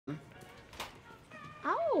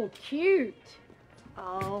Oh, cute.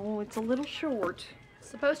 Oh, it's a little short. It's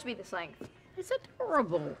supposed to be this length. It's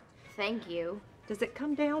adorable. Thank you. Does it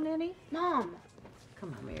come down any? Mom.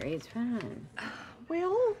 Come on, Mary, it's fine.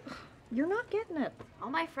 Well, you're not getting it. All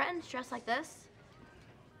my friends dress like this.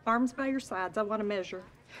 Arms by your sides, I want to measure.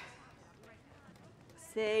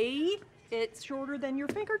 See? It's shorter than your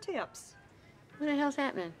fingertips. What the hell's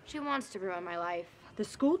happening? She wants to ruin my life. The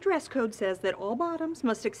school dress code says that all bottoms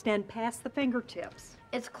must extend past the fingertips.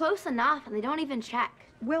 It's close enough, and they don't even check.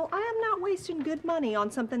 Well, I am not wasting good money on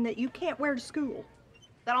something that you can't wear to school.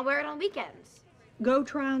 Then I'll wear it on weekends. Go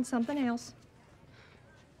try on something else.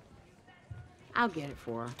 I'll get it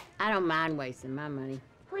for her. I don't mind wasting my money.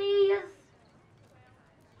 Please.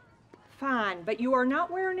 Fine, but you are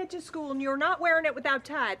not wearing it to school, and you're not wearing it without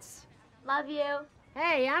tights. Love you.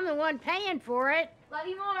 Hey, I'm the one paying for it. Love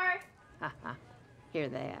you more. Ha ha. Hear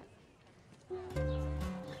that?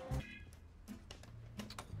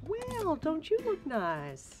 Well, don't you look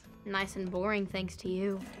nice? Nice and boring, thanks to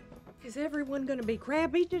you. Is everyone going to be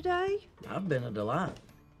crabby today? I've been a delight.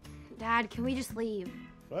 Dad, can we just leave?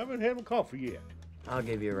 I haven't had my coffee yet. I'll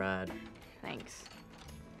give you a ride. Thanks.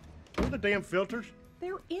 Where are the damn filters?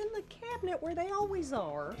 They're in the cabinet where they always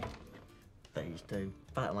are. These two,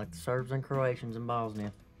 fighting like the Serbs and Croatians in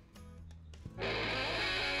Bosnia.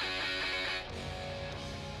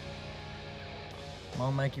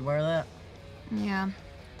 Mom make you wear that? Yeah.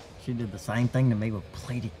 She did the same thing to me with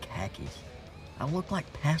pleated khakis. I look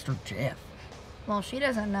like Pastor Jeff. Well, she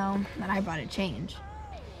doesn't know that I brought a change.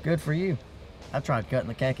 Good for you. I tried cutting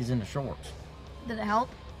the khakis into shorts. Did it help?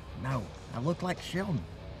 No, I look like Sheldon.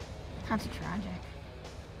 That's tragic.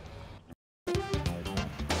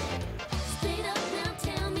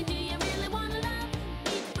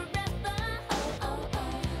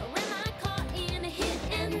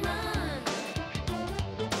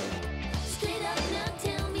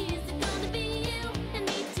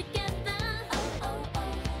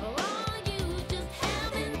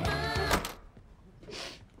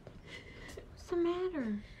 What's the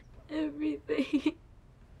matter? Everything.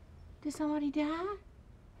 Did somebody die?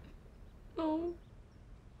 Oh.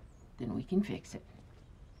 Then we can fix it.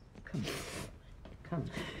 Come on. Come on.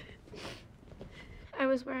 I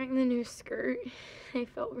was wearing the new skirt. I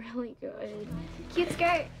felt really good. Cute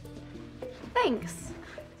skirt. Thanks.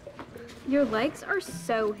 Your legs are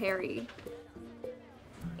so hairy.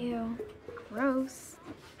 Ew. Gross.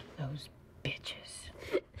 Those bitches.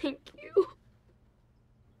 Thank you.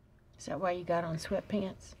 Is that why you got on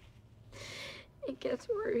sweatpants? It gets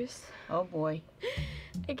worse. Oh boy.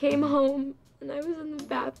 I came home and I was in the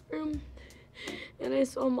bathroom and I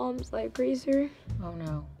saw Mom's light razor. Oh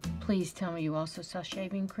no. Please tell me you also saw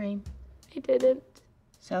shaving cream? I didn't.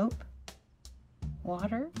 Soap?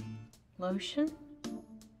 Water? Lotion?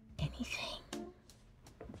 Anything?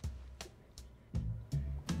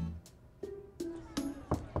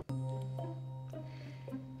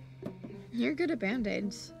 You're good at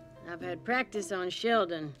Band-Aids. I've had practice on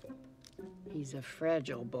Sheldon. He's a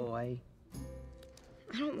fragile boy.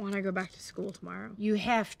 I don't want to go back to school tomorrow. You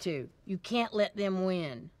have to. You can't let them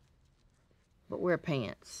win. But wear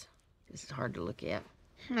pants. This is hard to look at.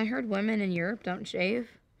 I heard women in Europe don't shave.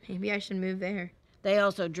 Maybe I should move there. They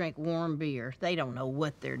also drink warm beer. They don't know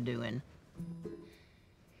what they're doing.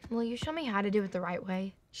 Will you show me how to do it the right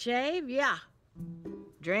way? Shave? Yeah.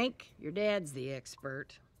 Drink? Your dad's the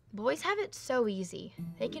expert. Boys have it so easy.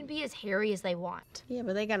 They can be as hairy as they want. Yeah,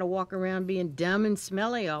 but they gotta walk around being dumb and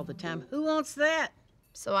smelly all the time. Who wants that?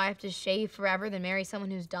 So I have to shave forever then marry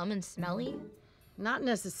someone who's dumb and smelly? Not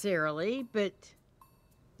necessarily, but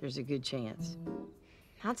there's a good chance.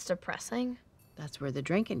 That's depressing. That's where the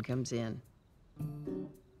drinking comes in.